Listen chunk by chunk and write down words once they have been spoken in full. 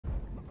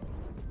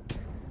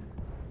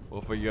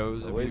Well, for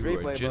those of you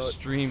who are just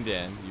streamed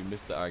in, you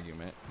missed the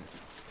argument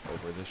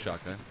over the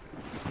shotgun.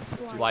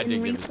 Fly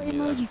did give it to me.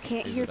 Mode, you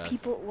can't hear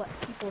what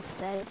people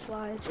said.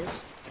 Fly,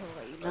 just to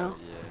let you know.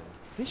 Yeah.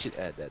 They should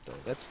add that though.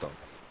 That's dumb.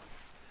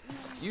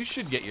 You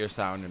should get your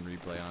sound in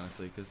replay,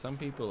 honestly, because some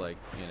people, like,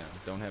 you know,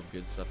 don't have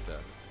good stuff to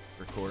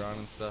record on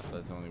and stuff.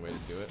 That's the only way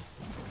to do it.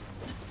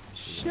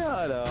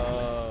 Shut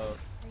up.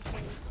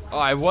 Oh,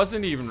 I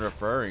wasn't even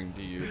referring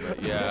to you,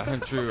 but yeah,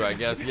 true. I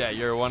guess, yeah,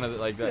 you're one of the,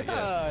 like that.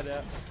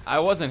 Yeah. I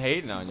wasn't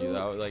hating on you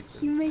though. Like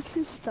he makes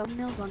his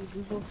thumbnails on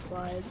Google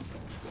Slide.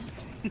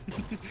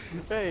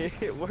 Hey,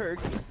 it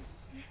worked.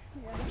 Yeah,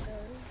 it does.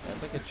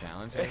 That's like a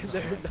challenge.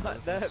 They're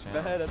not that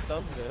bad at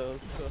thumbnails,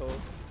 so.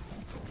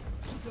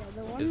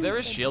 Yeah, is there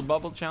a shield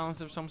bubble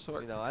challenge of some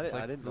sort? You know, I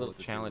didn't know little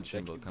challenge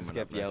symbol coming up.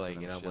 Kept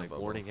yelling, and I'm like,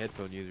 warning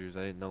headphone users.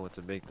 I didn't know what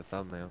to make the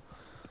thumbnail.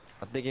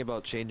 I'm thinking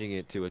about changing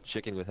it to a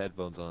chicken with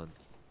headphones on.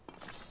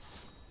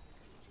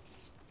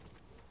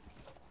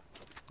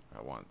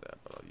 I want that,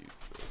 but I'll use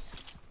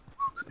this.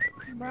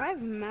 Bro, I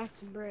have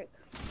max brick.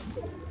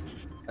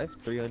 I have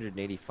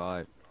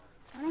 385.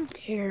 I don't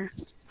care.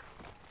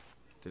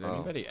 Did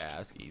anybody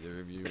ask either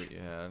of you what you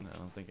had? I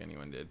don't think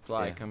anyone did.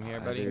 Fly, yeah, come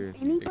here, buddy. You're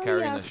anybody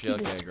carrying the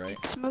shield keg, right?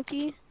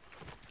 Smokey?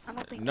 I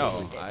don't think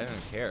no, I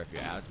don't care if you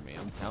ask me.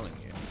 I'm telling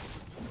you.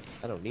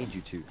 I don't need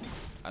you to.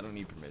 I don't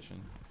need permission.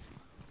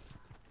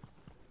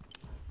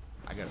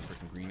 I got a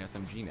freaking green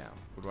SMG now.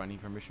 What do I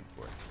need permission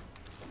for?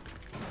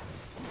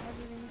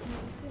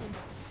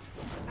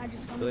 I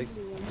just feel like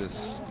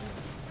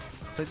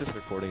this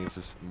recording is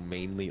just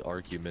mainly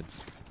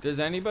arguments. Does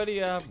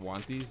anybody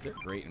want these? They're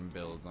great in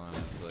builds,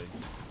 honestly.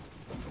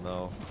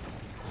 No.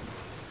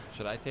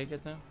 Should I take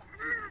it then?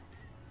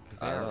 Because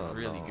they are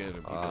really good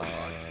at people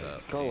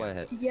stuff. Go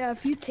ahead. Yeah,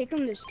 if you take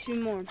them, there's 2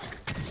 more. I'm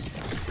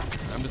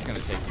just gonna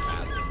take the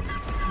mats.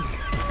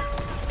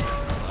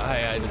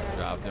 I just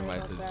dropped him. I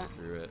said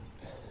screw it.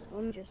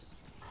 Let me just.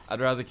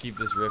 I'd rather keep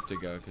this rift to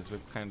go because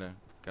we've kind of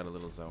got a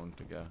little zone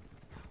to go.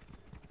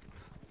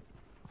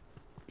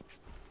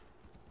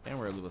 And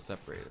we're a little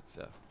separated,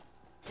 so.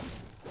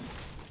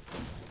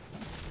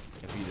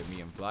 If either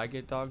me and Fly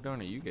get dogged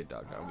on or you get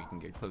dogged on, we can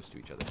get close to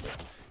each other.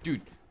 But,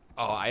 dude,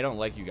 oh, I don't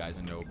like you guys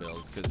in no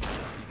builds because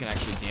you can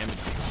actually damage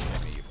me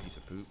with me, you piece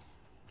of poop.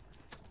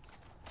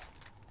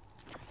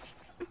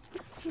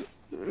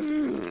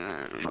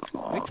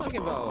 What are we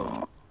talking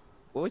about?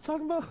 What are we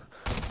talking about?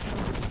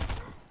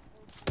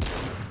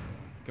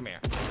 Come here.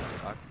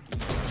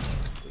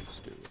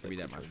 Give me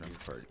that mushroom.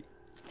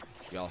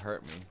 Y'all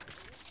hurt me.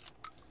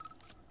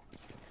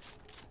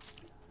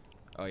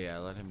 Oh yeah,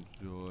 let him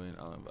join.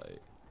 I'll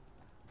invite.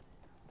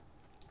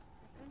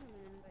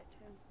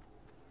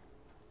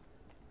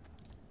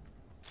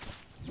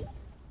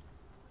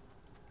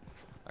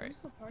 Alright. Who's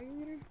the party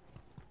leader?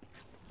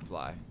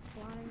 Fly.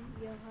 Fly,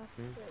 you'll have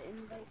to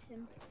invite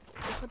him.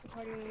 We'll put the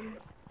party on.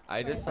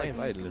 I just like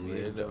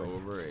slid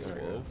over a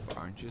wolf.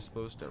 Aren't you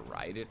supposed to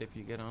ride it if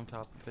you get on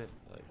top of it?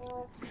 Like,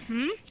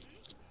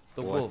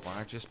 the wolf,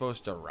 aren't you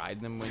supposed to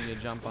ride them when you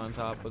jump on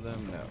top of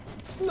them?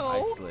 No. No.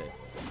 I slid.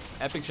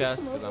 Epic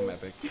chest, because I'm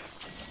epic.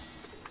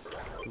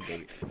 Ooh,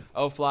 baby.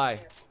 Oh, Fly.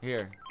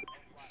 Here.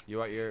 You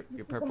want your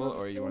purple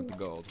or you want the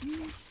gold?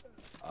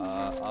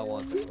 I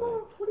want the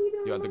gold.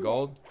 You want the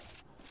gold?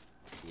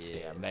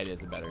 Yeah. Damn, that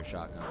is a better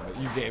shotgun. But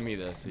you gave me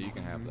this, so you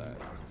can have that.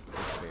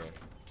 It's fair.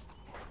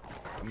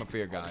 I'm a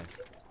fair guy.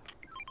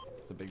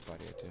 It's a big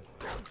fight here, too.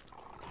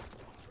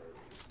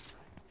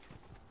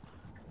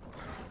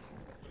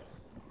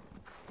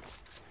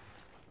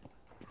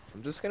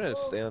 I'm just gonna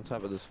stay on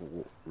top of this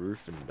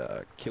roof and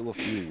kill a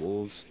few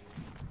wolves.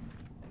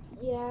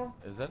 Yeah.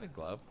 Is that a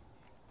glove?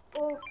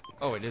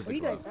 Oh, it is a glove. Where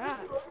you guys at?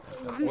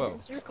 I'm in a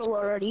circle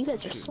already. You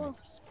guys are slow.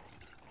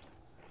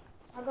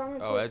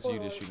 Oh, that's you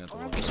just shooting at the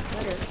wall.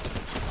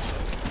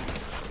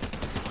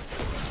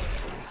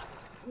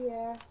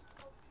 Yeah.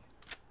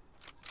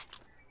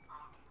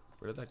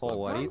 Where did that Oh, glove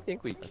why go? do you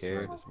think we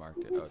care? I just marked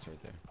it. Oh, it's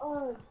right there.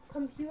 Oh,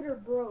 computer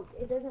broke.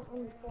 It doesn't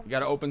understand. You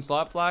got an open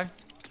slot, Fly?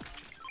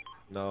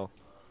 No.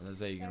 Let's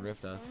say you can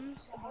rift us.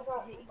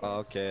 Oh,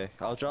 okay.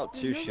 I'll drop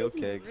 2 shield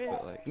kegs,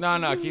 but like. No,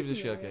 keep the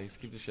shield case.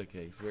 Keep the shield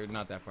case. We're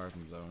not that far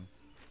from zone.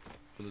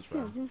 For this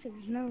round.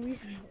 There's no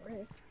reason to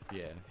rift.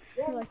 Yeah.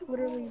 You're like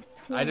literally.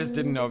 I just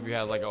didn't know if you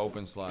had like an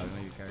open slot. I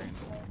know you're carrying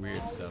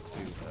weird stuff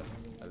too, but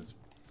I just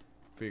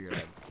figured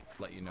I'd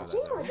let you know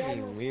that.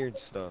 Weird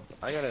stuff.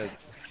 I got a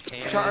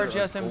charge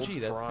SMG.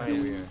 That's kind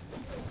of weird.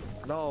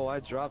 No, I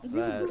dropped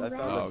that. I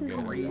found it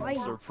green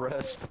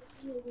suppressed.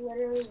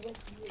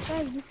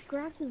 Guys, this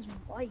grass is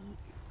white.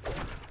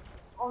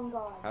 On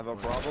God. Have a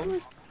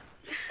problem?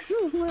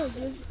 No, look,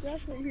 this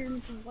grass right here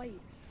is white.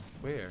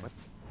 Where? What?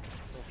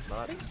 No,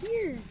 not. Right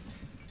here.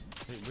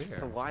 Wait, It's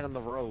a where? line on the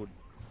road.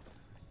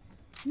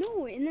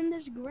 No, and then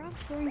there's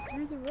grass going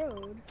through the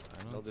road.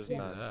 I don't there's see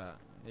not. that.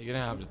 You're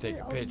gonna have to take a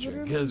I'll picture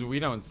literally- because we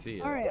don't see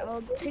it. Alright,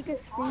 I'll take a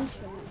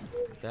screenshot.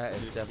 That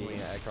is definitely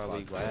an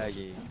Probably Xbox.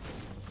 lagging.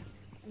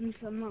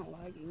 And I'm not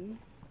lagging.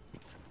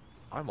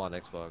 I'm on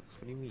Xbox.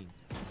 What do you mean?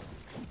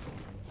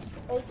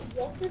 Like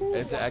yesterday.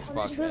 It's an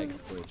Xbox The-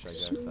 X glitch, I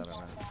guess. I don't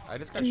know. I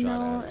just got No,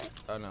 shot at.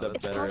 Oh no, the that's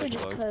It's better probably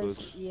just Xbox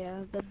because, glitch.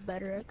 yeah, the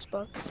better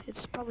Xbox.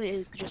 It's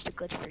probably just a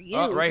glitch for you.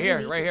 Oh, right here,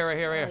 maybe, right here, 'cause- right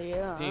here, right oh, here.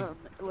 yeah, Team.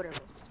 whatever.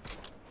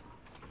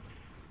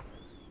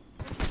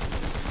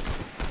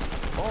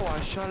 Oh, I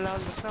shot it out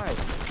of the side.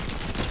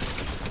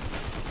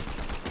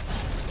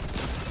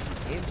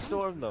 In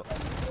storm though.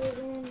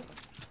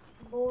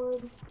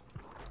 Bored.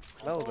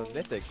 No, the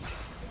mythic.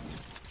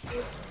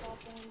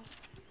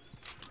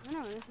 I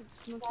don't know if it's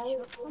Smokey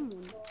shot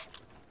someone.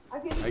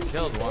 I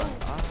killed one.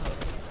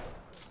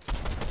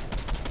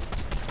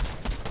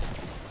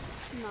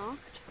 No.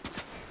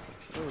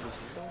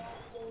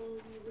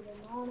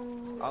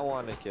 I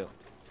want to kill.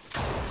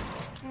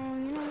 You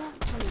know what?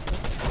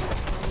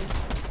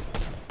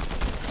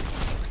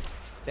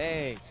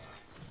 Dang.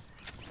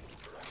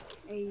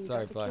 Hey, Sorry,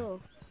 got the Fly.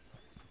 kill.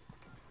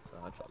 No,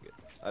 that's all good.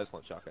 I just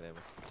want shotgun ammo.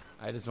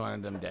 I just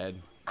wanted them dead.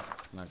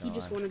 Not He gonna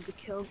just lie. wanted to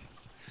kill.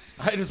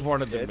 I just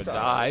wanted them to It's all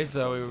die, right.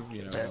 so we,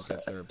 you know, it's a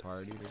third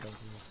party or something.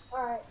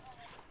 Alright.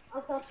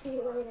 I'll talk to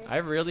you later. I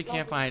really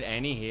can't find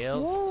any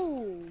heals.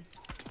 Whoa!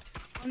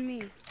 On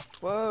me.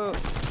 Whoa.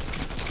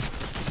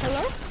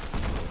 Hello?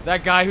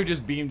 That guy who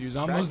just beamed you is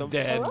almost Cracked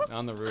him. dead Hello?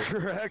 on the roof.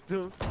 Correct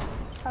him.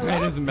 I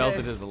just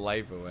melted his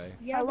life away.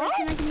 Yeah,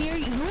 Gretchen, I can hear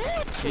you.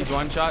 He's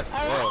one shot.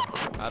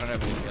 Whoa! I don't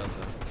have any kills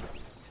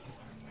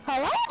though.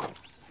 Hello?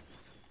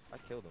 I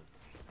killed him.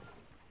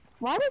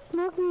 Why does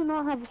Smokey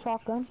not have a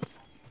shotgun?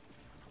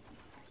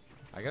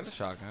 I got a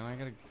shotgun. I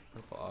got a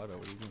purple auto.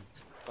 What do you mean?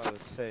 I was about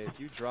to say, if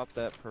you drop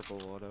that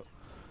purple auto.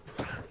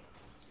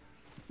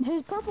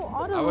 His purple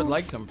auto. I would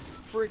like some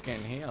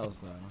freaking heals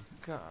though.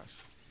 Gosh.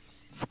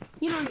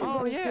 You don't get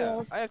Oh those yeah,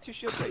 kills. I have 2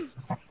 shield plates.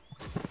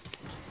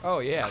 Oh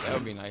yeah, that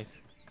would be nice.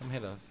 Come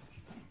hit us.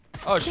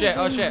 Oh shit!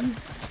 Oh shit!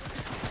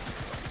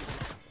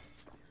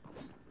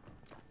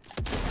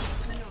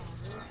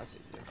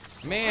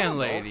 Man,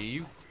 lady,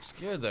 you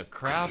scared the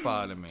crap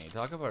out of me.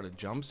 Talk about a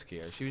jump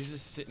scare. She was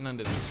just sitting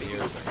under the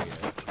stairs right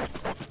here.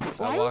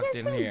 Why I you walked guys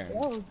in so here.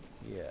 close?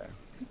 Yeah.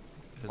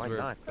 Because Why we're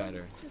not?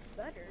 better. It's just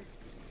better.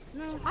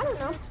 No, I don't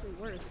know. it's actually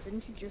worse.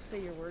 Didn't you just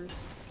say you're worse?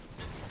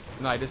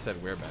 No, I just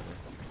said we're better.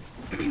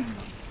 We're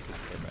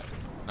better.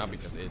 Not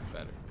because it's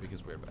better.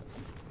 Because we're better.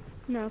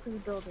 No, because the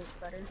build is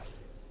better.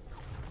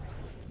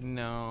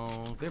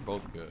 No, they're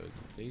both good.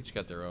 They each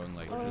got their own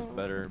like Just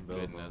better in build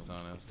goodness,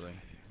 honestly.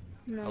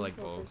 No, I like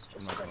build is both. I'm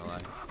just not gonna lie.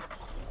 better.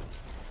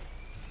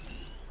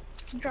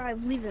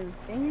 Drive, leave him.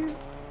 Dang it.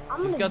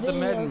 I'm He's gonna got the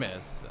med video-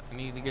 mist. I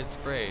need to get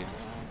sprayed.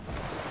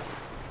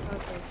 Okay,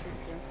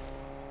 true.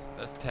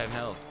 That's 10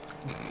 health.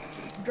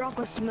 Drop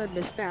us some of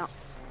this now.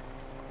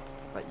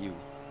 Not you.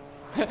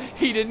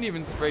 He didn't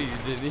even spray you,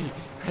 did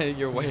he?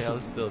 Your way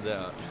health's still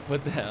down.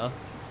 What the hell?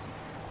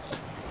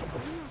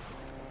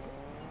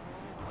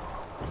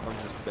 I'm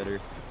just better.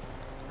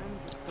 I'm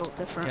just built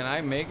different. Can I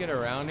make it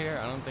around here?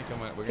 I don't think I'm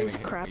gonna. We're gonna His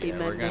hit, crappy yeah,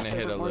 we're med gonna mist hit a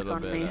doesn't work little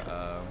on bit me.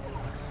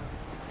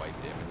 white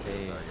damage.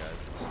 Hey. Sorry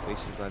guys.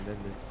 Wasted my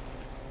amendment.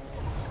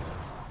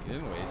 You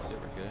didn't waste it.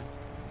 We're good.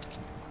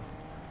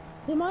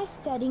 Do my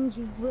settings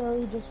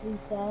really just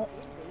reset?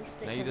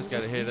 Now you just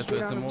gotta hit us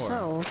with some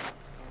more.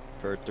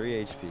 For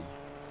 3 HP.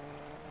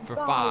 For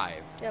Guys.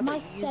 5. Yeah, My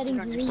but you used it on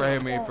settings yourself. Spray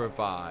me for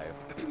 5.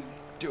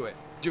 Do it.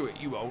 Do it.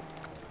 You won't.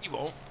 You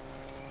won't.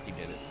 He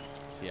did it.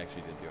 He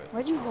actually did do it.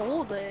 Why'd you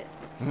hold it?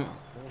 No.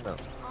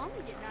 I'm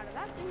getting out of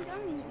that thing,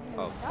 don't you?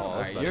 Oh, Paul.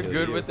 Alright, not you're good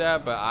good to with you.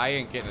 that, but I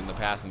ain't getting in the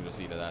passenger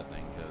seat of that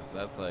thing, because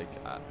that's like,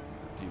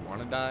 do you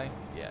want to die?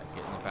 Yeah,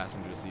 get in the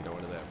passenger seat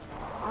over there.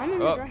 I'm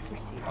in Oh. the driver's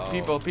seat. Oh,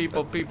 People, that's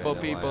kinda why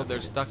I they're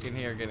did it. stuck in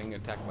here getting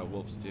attacked by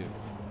wolves too.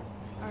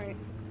 Alright.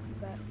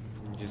 Bet.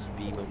 Just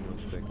beam them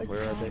real quick. It's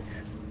Where are they?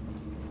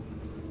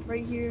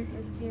 Right here.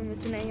 I see him.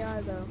 It's an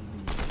AI though.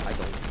 I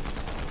don't.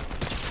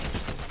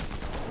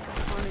 It's like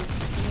a haunted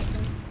skin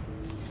thing.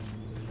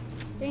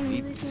 Dang,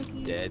 really, He's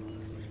Smokey? dead.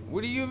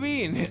 What do you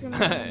mean? He's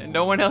gonna-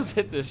 No one else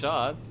hit the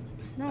shots.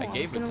 No, I I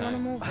gave was it gonna run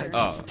time. him over. I Oh,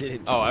 just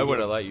did. oh, I would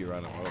have let you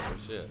run him over.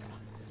 Shit.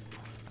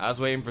 I was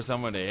waiting for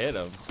someone to hit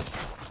him.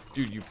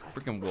 Dude, you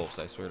freaking wolves!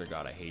 I swear to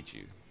God, I hate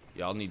you.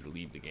 Y'all need to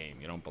leave the game.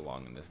 You don't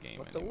belong in this game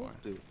What the anymore.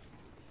 wolf do?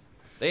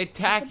 They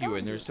attack you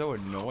and they're so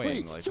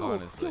annoying. Like yo,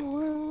 honestly.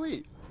 yo,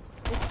 wait.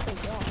 It's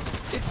the wall.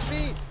 It's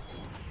me.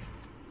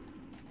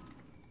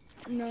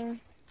 No,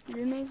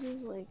 your nose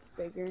is like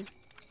bigger.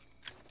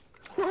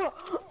 Well,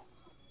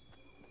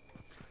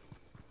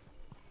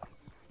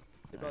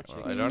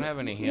 I don't have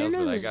any Your heals, but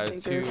nose I is got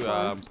bigger, 2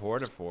 Fly.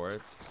 porta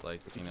forts.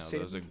 Like you know, say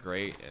those to are me?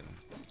 great. And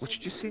What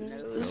did you say to me?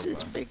 Nose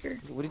is bigger.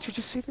 What did you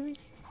just say to me?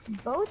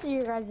 Both of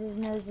your guys'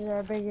 noses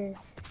are bigger.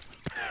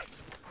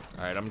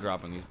 all right, I'm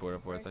dropping these porta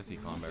forts. I see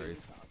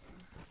cranberries.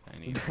 I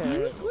need.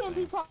 You can't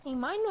be talking.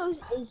 My nose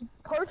is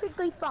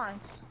perfectly fine.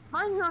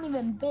 Mine's not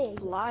even big.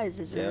 Flies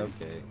is Yeah, it?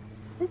 okay.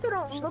 This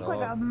don't look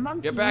like a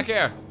monkey. Get back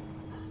here!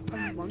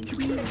 A monkey?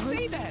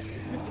 Say that.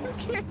 You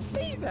can't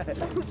say that.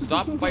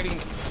 Stop fighting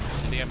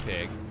the damn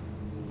pig.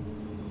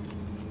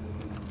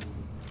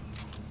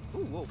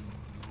 Ooh, whoa.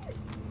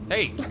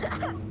 Hey!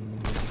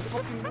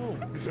 fucking wolf.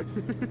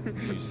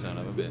 You son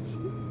of a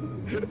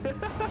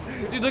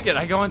bitch. Dude, look at it.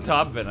 I go on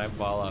top of it and I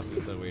fall off.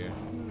 It's so weird.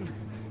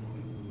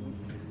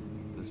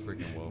 This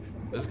freaking wolf.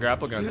 There's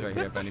grapple guns right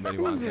here if anybody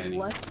wants any.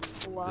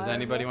 Does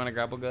anybody want a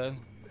grapple gun?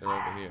 They're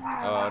over here.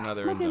 Oh, no,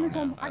 they're in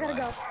zone now. I gotta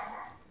go.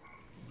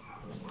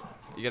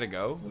 You gotta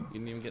go? You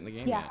didn't even get in the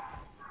game Yeah. yet.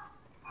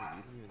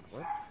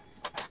 What?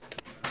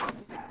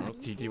 Oh,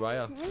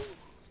 TTYL.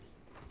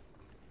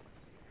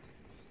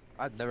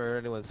 I've never heard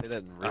anyone say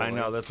that in real I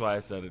know, life. that's why I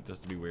said it,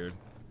 just to be weird.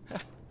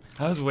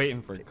 I was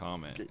waiting for a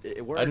comment.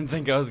 It worked. I didn't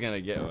think I was gonna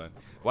get one.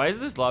 Why is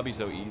this lobby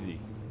so easy?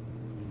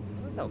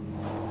 No.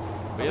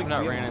 We have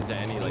not ran into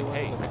any, like,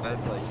 hey.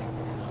 That's like...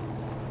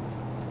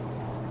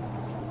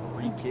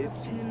 3 kids?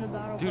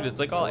 Dude, it's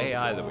like all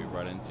AI that we've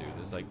run into.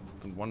 There's like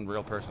one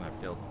real person I've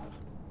killed.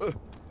 Well,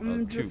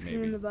 I'm two drifting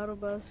maybe. in the battle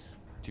bus.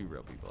 2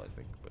 real people, I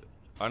think. But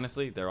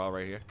honestly, they're all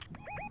right here.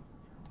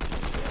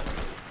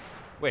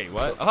 Wait,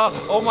 what?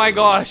 Oh my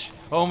gosh!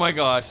 Oh my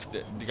gosh!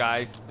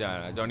 Guys,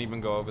 don't even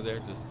go over there.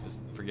 Just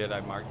forget I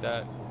marked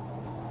that.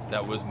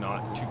 That was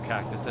not 2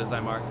 cactuses I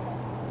marked.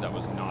 That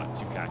was not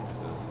 2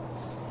 cactuses.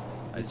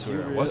 I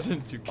swear it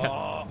wasn't 2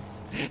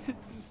 cactuses.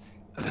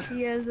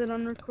 He has it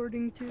on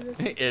recording too.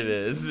 It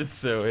is. It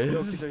so is.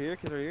 Yo, kids are here,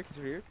 kids are here, kids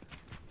are here.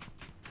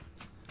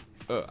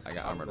 Oh, I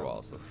got armored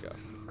walls. Let's go.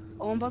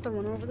 Oh, I'm about to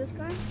run over this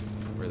guy.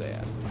 Where are they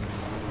at?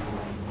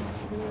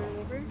 Run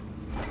over.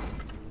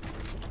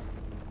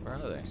 Where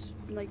are they?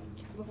 Like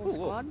the whole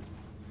squad.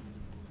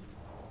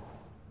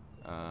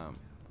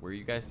 Where are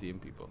you guys seeing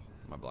people?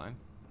 Am I blind?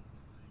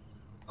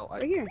 Oh,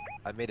 Right here.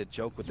 I made a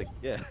joke with the...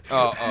 Yeah.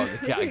 Oh,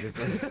 the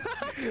cactuses.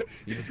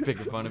 You just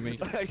picking fun of me?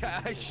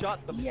 I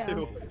shot them Yeah.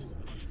 too.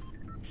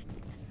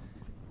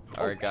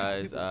 Alright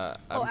guys, I'm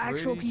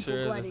actual pretty people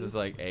sure gliding. this is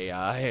like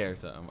AI or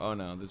something. Oh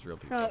no, there's real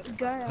people.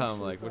 Guy I'm actually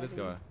like, what is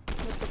going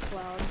gliding on? with the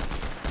cloud.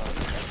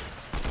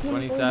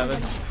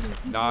 27,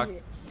 He's knock. one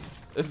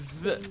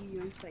hit. He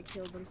yanked that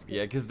kill, but it's good.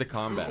 Yeah, because the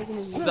combat Taking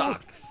his knee.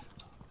 sucks.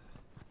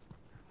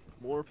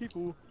 More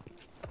people.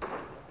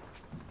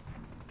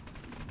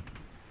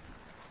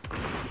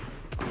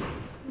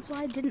 That's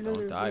why I didn't know Don't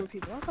there was die. more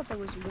people. I thought there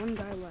was one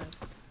guy left.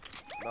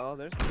 No,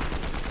 there's...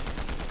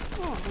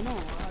 Oh no,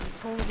 I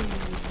totally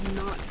was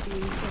not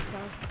doing so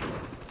fast.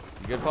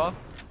 You good, Paul?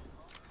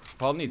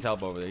 Paul needs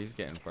help over there. He's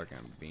getting fucking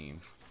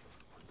beamed.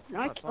 No,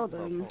 I killed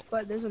him,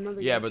 but there's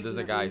another Yeah, guy but there's a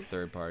shooting guy at me.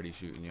 third party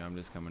shooting you. I'm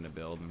just coming to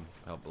build and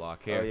help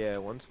block Oh here. yeah,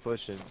 one's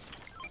pushing.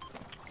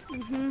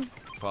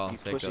 Paul,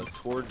 He's take pushing those.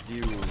 towards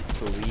you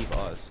to leave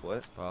us.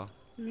 What? Paul,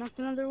 Knocked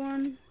another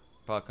one.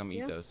 Paul, come eat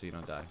Yeah. those so you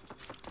don't die.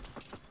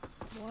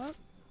 What?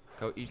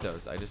 Go eat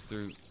those. I just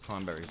threw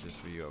cranberries just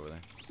for you over there.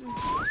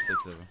 Mm-hmm. There's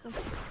 6 of them.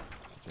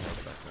 Get your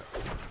health back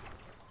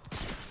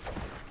up.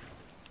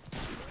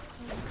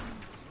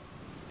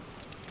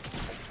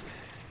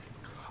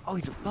 Oh,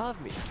 he's above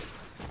me.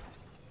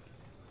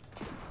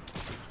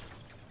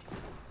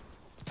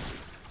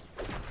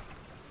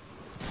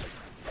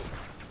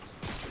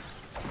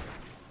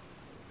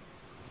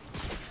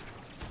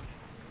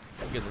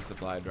 Get the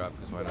supply drop,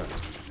 because why not?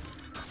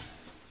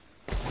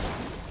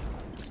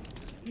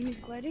 He's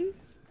gliding.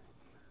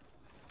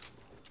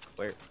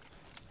 Where?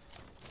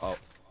 Oh.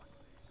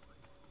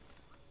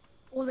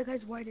 Oh, the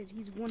guy's whited.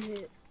 He's one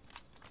hit.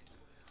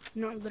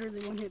 Not literally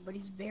one hit, but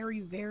he's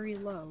very, very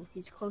low.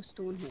 He's close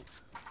to one hit.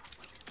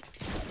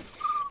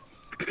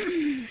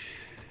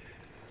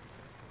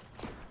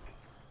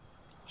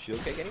 Shield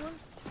kick anyone?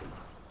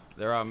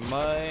 They're on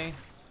my...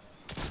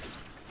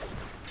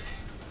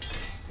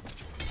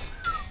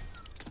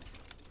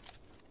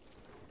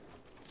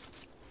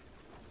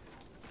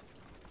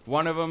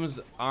 One of them's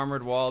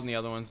armored wall and the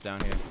other one's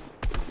down here.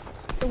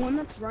 The one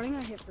that's running,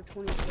 I hit for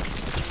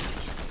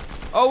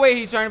 26. Oh wait,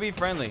 he's trying to be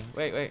friendly.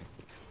 Wait. Wait,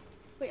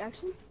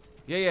 actually?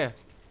 Yeah.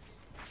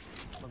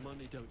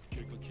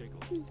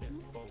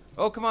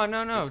 Oh come on,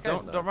 no, This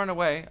guy's don't run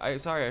away.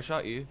 Sorry, I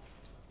shot you.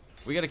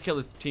 We gotta kill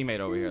his teammate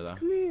over here though.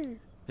 Come here.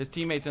 His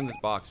teammate's in this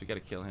box. We gotta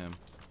kill him.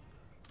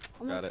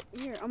 Got it.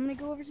 Here, I'm gonna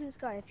go over to this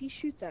guy. If he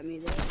shoots at me,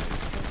 though.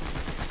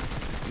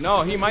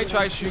 No, he might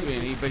try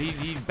shooting, but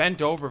he's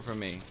bent over from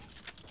me.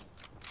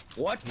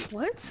 What?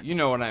 What? You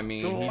know what I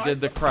mean. He What? did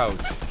the crouch.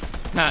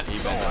 Not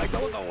even. No, I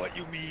don't know what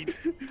you mean.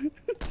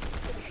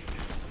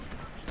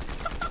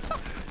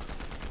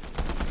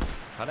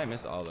 How'd I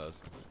miss all those?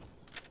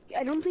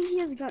 I don't think he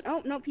has a gun.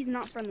 Oh, nope, he's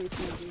not friendly,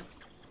 Smokey.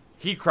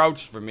 He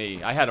crouched for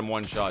me. I had him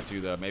one shot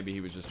too, though. Maybe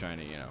he was just trying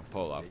to, you know,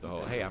 pull off the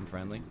whole. Hey, I'm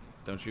friendly.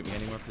 Don't shoot me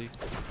anymore, please.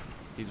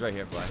 He's right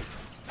here, Fly.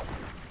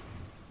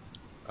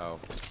 Oh.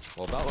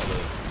 Well, that one was...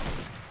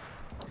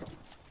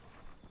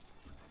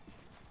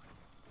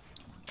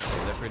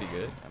 Is that pretty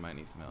good? I might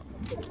need some help.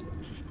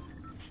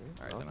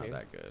 Alright, they're not Okay.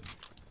 that good.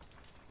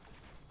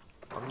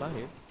 I'm not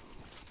here.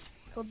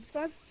 Killed this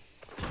guy?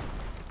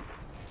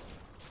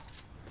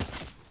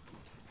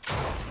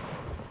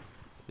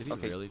 Did he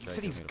Okay, really you try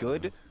said to he's get me to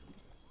good?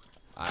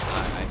 I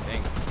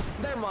think.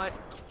 Never mind.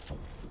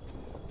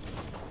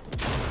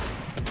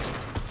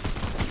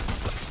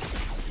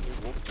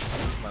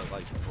 my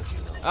life.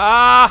 Hopefully.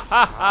 Ah,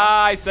 ha,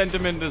 ha, I sent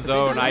him into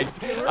zone.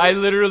 I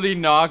literally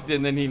knocked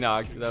and then he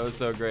knocked. That was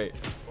so great.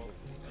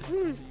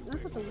 I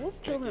thought the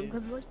wolf killed him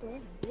because like the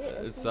wolf did.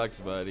 It sucks,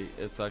 buddy.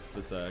 It sucks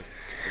to suck.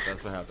 But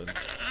that's what happened.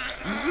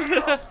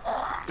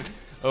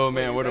 Oh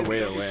man, what a way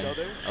to win.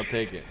 I'll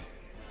take it.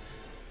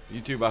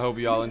 YouTube, I hope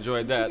you all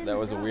enjoyed that. That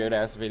was a weird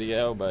ass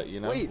video, but you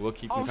know, we'll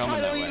keep them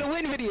coming that way.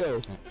 Win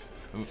video.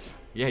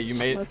 Yeah,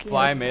 you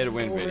Fly made a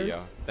win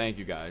video. Thank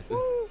you guys.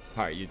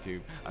 Alright,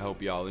 YouTube. I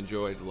hope you all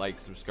enjoyed. Like,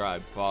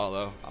 subscribe,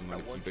 follow. I'm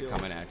gonna keep it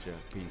coming at you.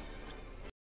 Peace.